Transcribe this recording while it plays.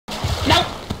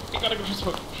got a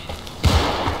crossbow.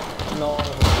 No.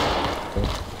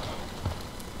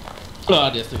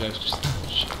 Oh, there's the guy. Just,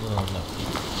 oh,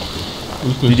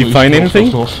 no. Did you find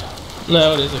anything?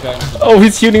 No, there's a guy. Oh,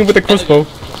 he's shooting with a crossbow.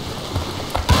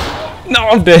 No,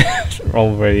 I'm dead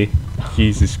already.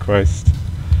 Jesus Christ.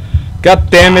 God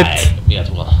damn it. Me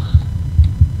as well.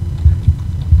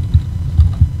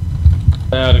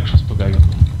 The crossbow guy got me.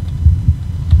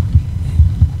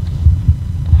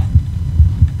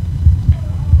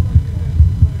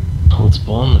 Hold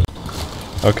spawn.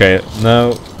 Okay,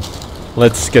 now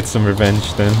let's get some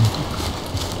revenge then.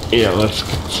 Yeah, let's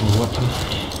get some weapon.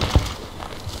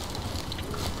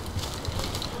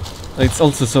 It's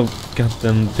also so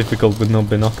goddamn difficult with no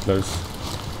binoculars.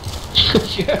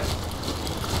 Yeah.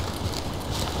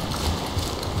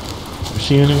 You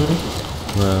see anybody?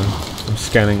 No, I'm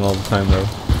scanning all the time though.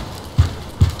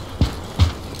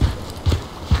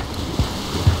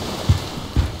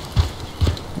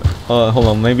 Hold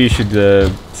on, maybe you should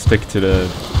stick to the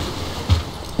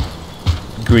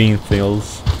green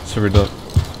hills, so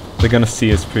they're gonna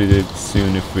see us pretty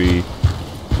soon if we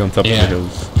go on top of the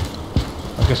hills.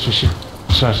 I guess we should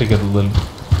try to get a little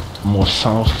more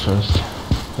south first.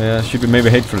 Yeah, should we maybe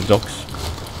head for the docks?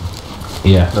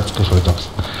 Yeah, let's go for the docks.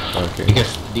 Okay. I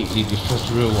guess the first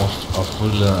row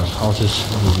of houses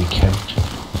will be camped.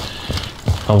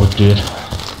 I would do it.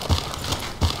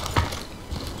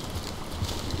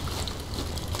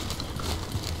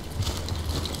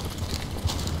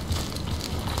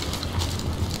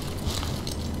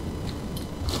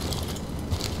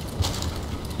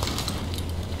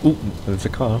 Ooh, there's a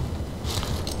car.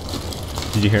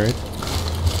 Did you hear it?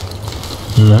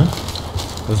 No.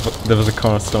 There was a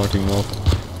car starting north.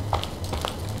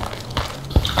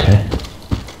 Okay.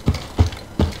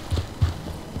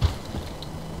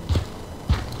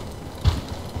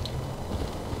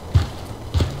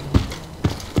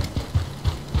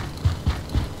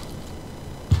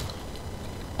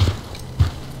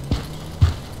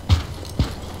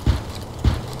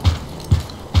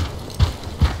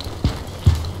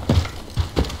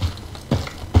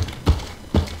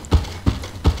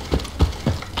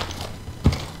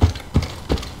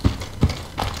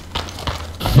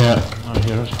 Yeah, I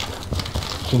hear it. I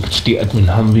think it's the admin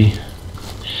Humvee.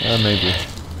 Maybe.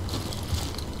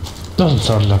 Doesn't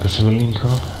sound like a civilian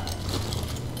car.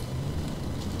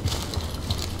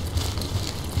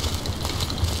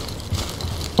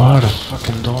 Where are the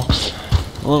fucking dogs?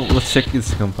 Well, let's check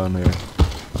this compound here.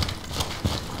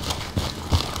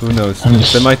 Who knows? And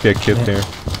There might be a kid here.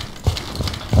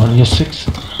 Only a 6?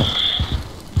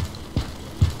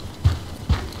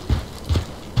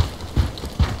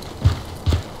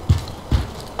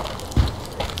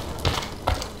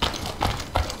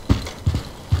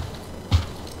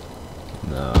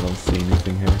 No, I don't see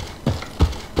anything here.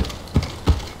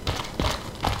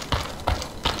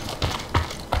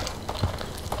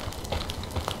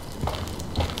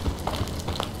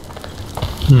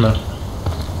 No.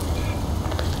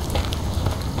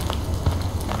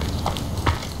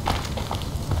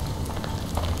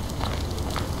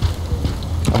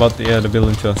 How about the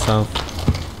building to our south?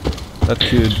 That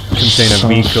could contain a South.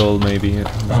 vehicle, maybe.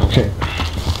 Okay.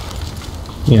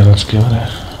 Yeah, let's go there.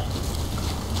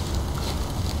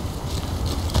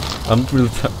 I don't really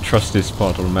trust this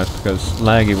part of the map because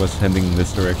Laggy was heading in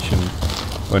this direction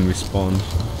when we spawned.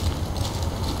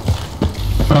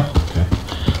 Okay.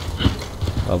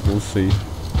 But we'll see.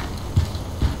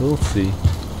 We'll see.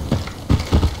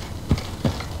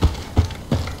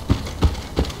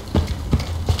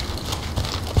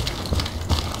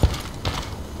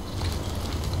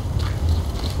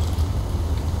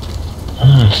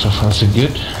 So far so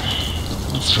good.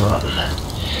 Let's run.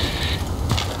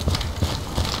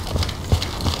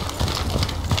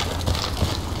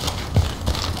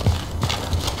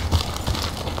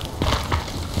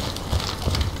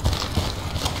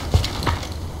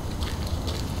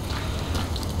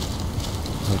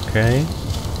 Okay.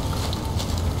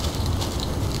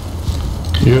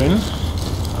 You in?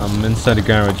 I'm inside the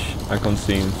garage. I can't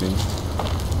see anything.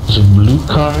 There's a blue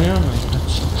car here, maybe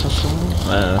that's successful.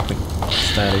 I think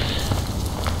static.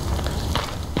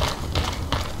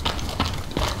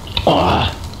 Oh,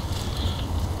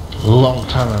 long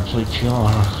time I played PR.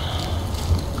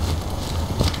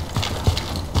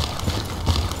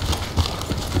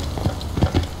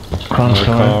 Ground Another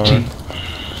floor car. empty.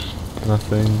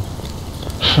 Nothing.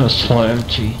 First floor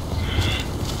empty.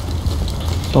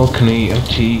 Balcony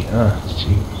empty.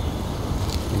 Empty.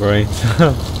 Great.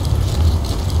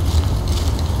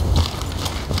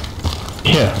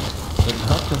 Yeah. Then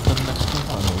help them for the next time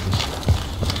I know this.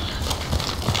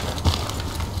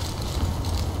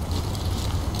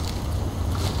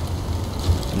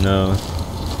 No.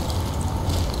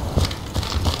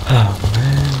 Oh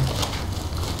man.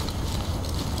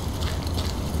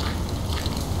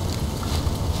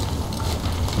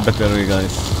 But where are you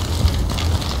guys?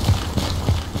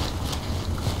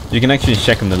 You can actually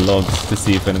check on the logs to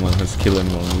see if anyone has killed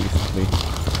anyone recently.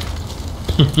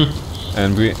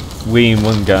 And we and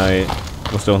one guy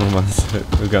was the only ones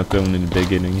who got down in the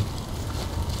beginning.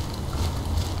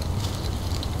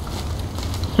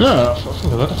 No, I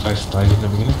think a lot of guys died in the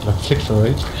beginning, like 6 or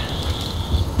 8.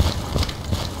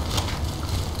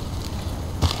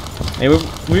 Hey,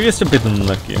 we're just a bit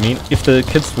unlucky. I mean, if the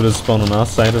kids would have spawned on our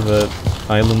side of the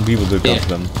island, we would have got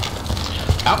them.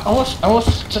 I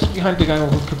was just behind the guy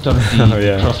who picked up the, Oh,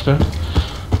 yeah. the crossbow.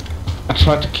 I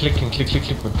tried to click, but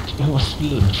it was a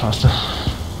little bit faster.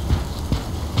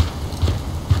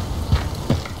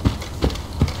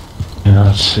 Yeah,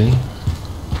 let's see.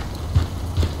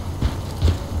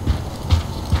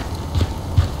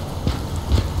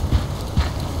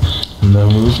 No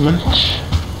movement.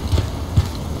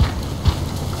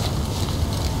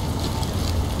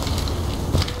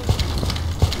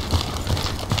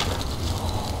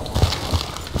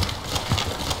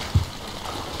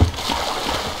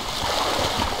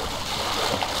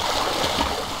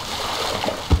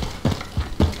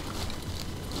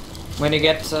 When you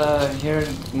get here,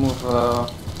 move.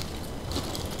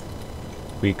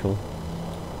 Vehicle.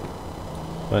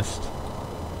 West.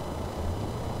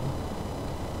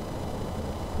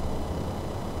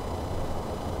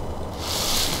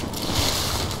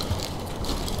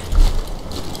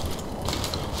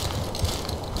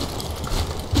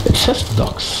 It says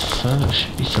docks, so there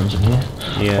should be something here.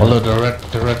 Yeah. Although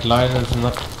the red line is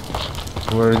not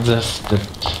where it says that.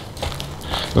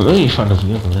 Well, maybe you found a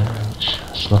vehicle there, which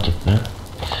is not it there.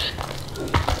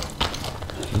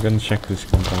 I'm gonna check this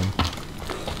compound.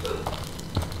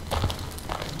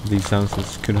 These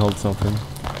houses could hold something.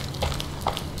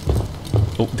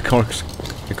 Oh, the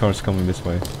car's coming this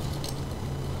way.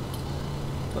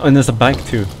 Oh, and there's a bike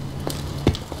too.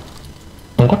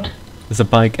 What? There's a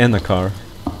bike and a car.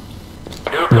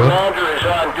 Your commander is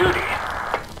on duty.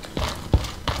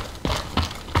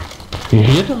 You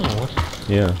hear them or what?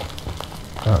 Yeah.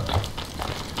 Okay.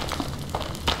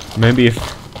 Maybe if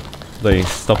they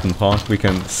stop and park, we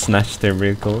can snatch their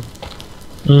vehicle.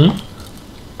 Hmm?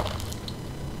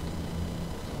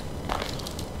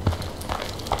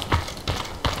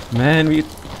 Man, we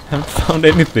haven't found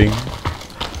anything.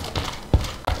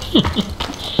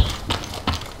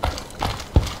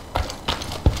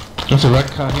 There's a red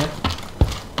car here.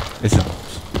 Is it?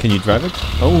 Can you drive it?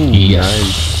 Oh, Yes.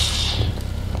 nice.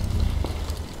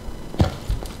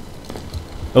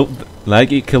 Oh,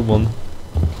 laggy, killed one.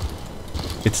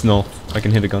 It's north. I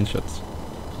can hear the gunshots.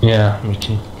 Yeah, me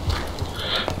too.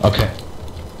 Okay.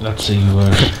 Let's see where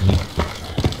we...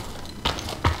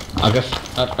 I guess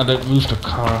I don't move the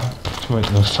car to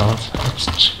make no sounds. Let's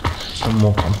check some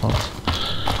more compounds.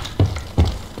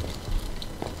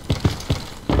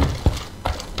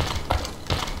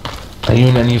 Are you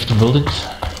in any of the buildings?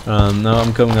 No,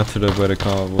 I'm going up to where the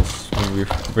car was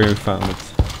where we found it.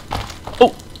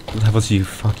 Oh! That was you.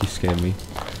 Fuck, you scared me.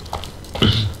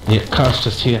 Yeah, car's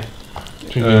just here.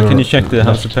 Can you check the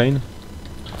house of pain?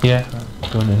 Yeah,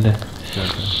 going in there.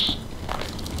 Okay.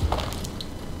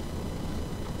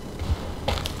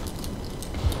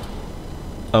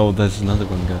 Oh, there's another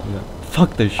one guy. Yeah.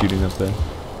 Fuck, they're shooting up there.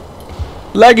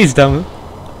 Laggy's down.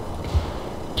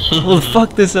 Well,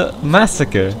 fuck, there's a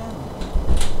massacre.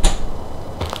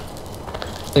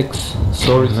 X,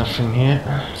 sorry, Nothing here.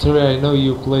 sorry, I know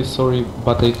you play, sorry,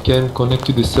 but I can connect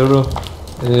to the server.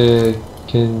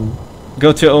 Can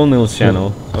Go to Onil's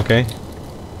channel, okay?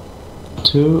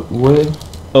 to where?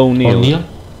 Onil. Onil?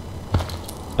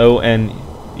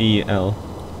 O-N-E-L.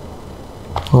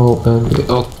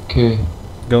 Oh, okay.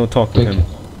 Go talk to Thank him.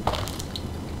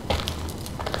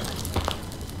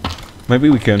 Maybe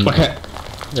we can. Okay.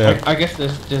 Yeah. I guess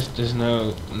there's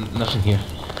nothing here.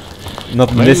 Not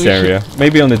in Maybe this we area.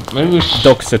 Maybe on the Maybe we should.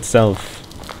 docks itself.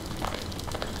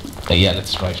 Yeah,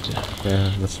 let's drive there.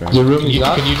 Yeah, that's right. The room is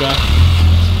up. Can you drive?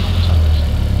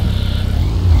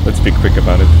 Let's be quick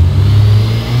about it.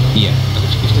 Yeah. But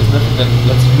if there's nothing, then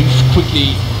let's move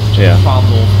quickly to Yeah. the far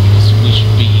north because we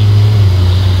should be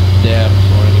there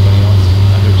before anybody else.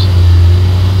 I hope so.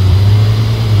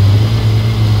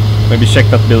 Maybe check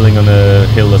that building on the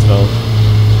hill as well.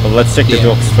 But let's check the Yeah.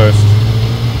 docks first.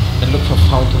 And look for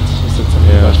fountains. He said something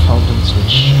Yeah. about fountains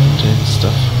which contain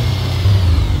stuff.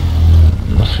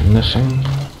 Nothing.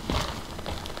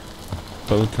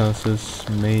 Boathouses,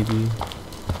 maybe.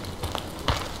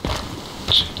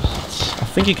 Check the huts. I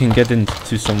think you can get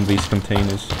into some of these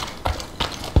containers.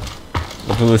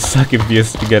 But will it suck if you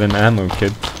just to get an ammo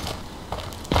kit?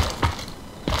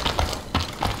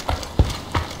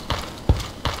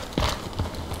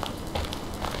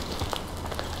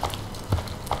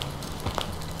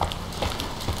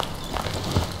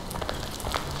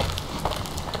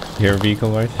 Here, vehicle,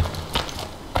 right?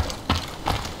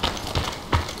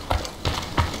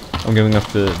 I'm going up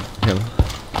the hill.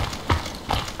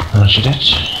 Roger that.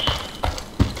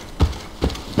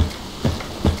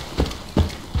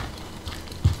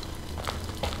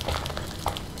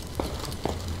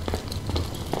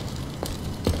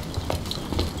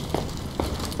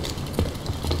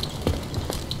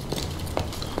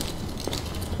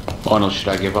 Onil, should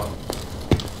I give up?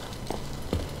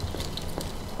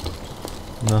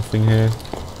 Nothing here.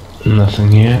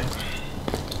 Nothing here.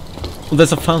 Well,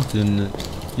 there's a fountain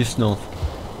just north.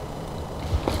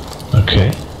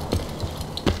 Okay.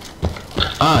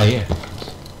 Ah, yeah.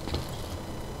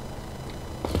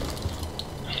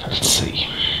 Let's see.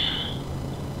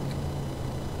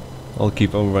 I'll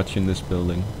keep overwatching this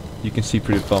building. You can see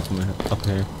pretty far from up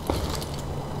here.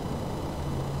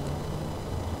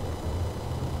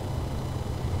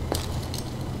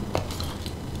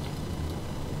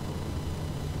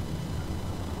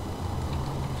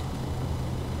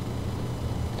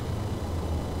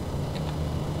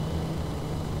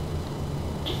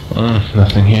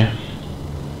 Nothing here.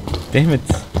 Damn it!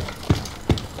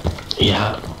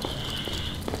 Yeah.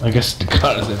 I guess the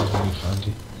car is everything we found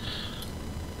here.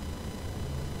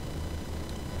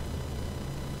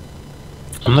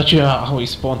 I'm not sure how he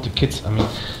spawned the kids. I mean,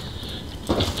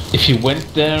 if he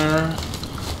went there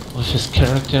with his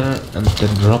character and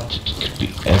then dropped it, it could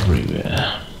be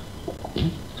everywhere.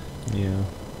 Yeah.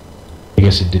 I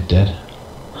guess he did that.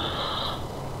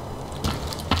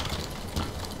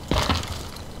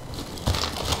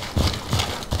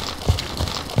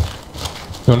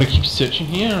 You wanna keep searching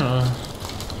here, or?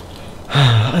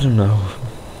 I don't know.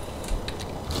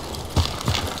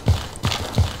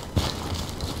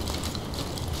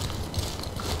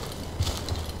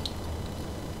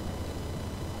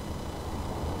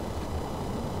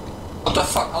 What the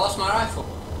fuck? I lost my rifle.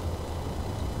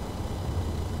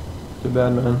 Too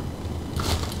bad, man.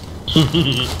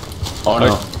 Oh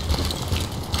no.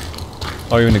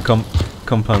 Are you in the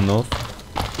compound north?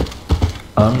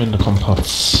 I'm in the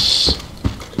compounds.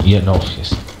 Yeah, north,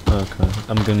 yes. Okay.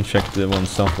 I'm gonna check the one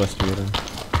southwest of you then.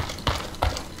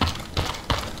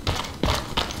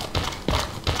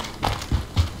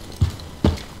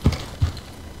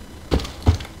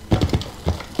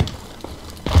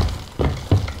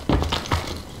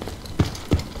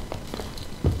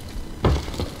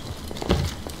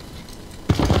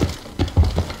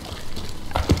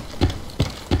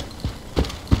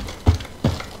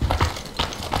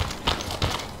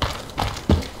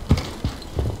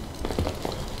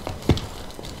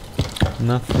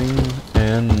 Nothing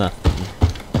and nothing.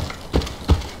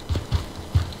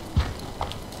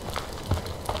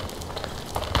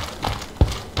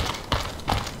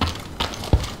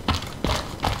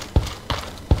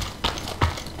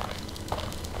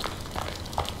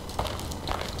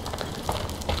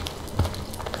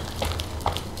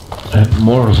 And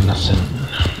more of nothing.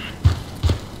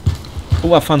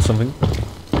 Oh, I found something.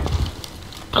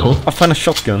 Cool. I found a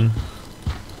shotgun.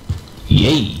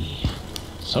 Yay!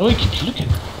 So we keep looking.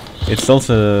 It's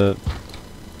also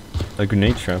a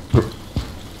grenade trap.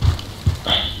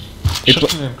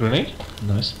 Shotgun and grenade?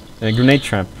 Nice. A grenade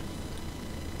trap.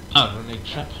 Ah, grenade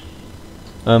trap.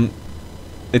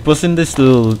 It was in this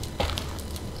little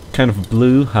kind of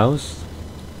blue house.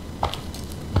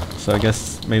 So I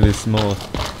guess maybe it's more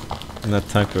in that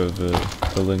type of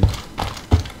building.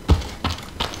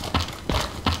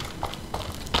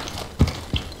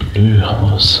 Blue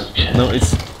house, okay. No,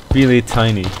 it's really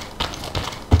tiny.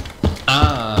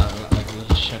 Ah, like a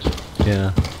little shed.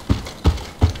 Yeah.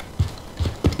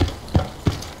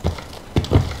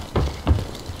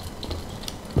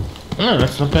 Oh,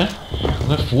 that's not bad.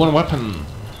 We have one weapon.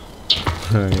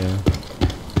 Oh yeah.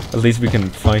 At least we can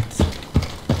fight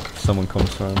if someone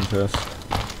comes around to us.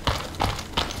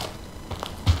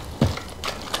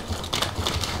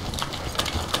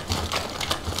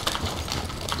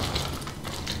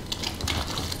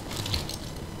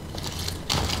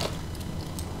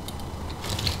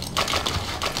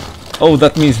 Oh,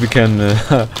 that means we can,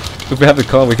 if we have the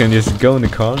car, we can just go in the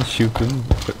car and shoot them.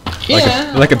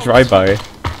 Yeah, like a drive-by.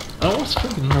 I was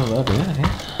thinking about that, yeah.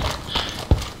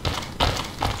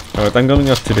 Alright, I'm going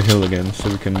up to the hill again, so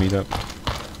we can meet up.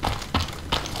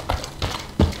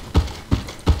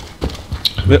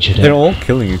 They're all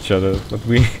killing each other, but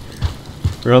we're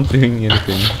not doing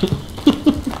anything.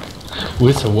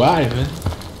 We're surviving.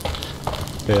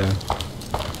 Yeah.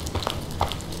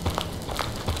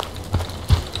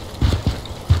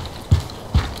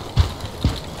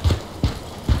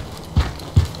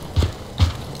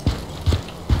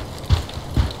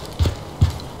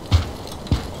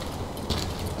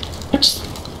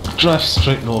 drive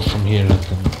straight north from here and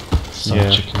then start Yeah.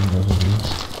 checking the other routes.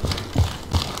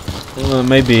 Well,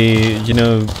 maybe, you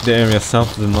know, the area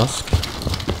south of the mosque?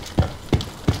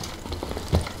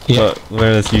 Yeah. But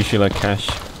where there's usually like cash.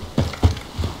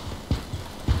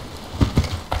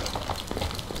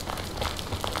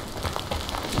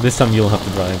 This time you'll have to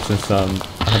drive since I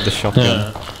have the shotgun.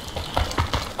 Yeah.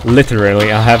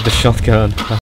 Literally, I have the shotgun.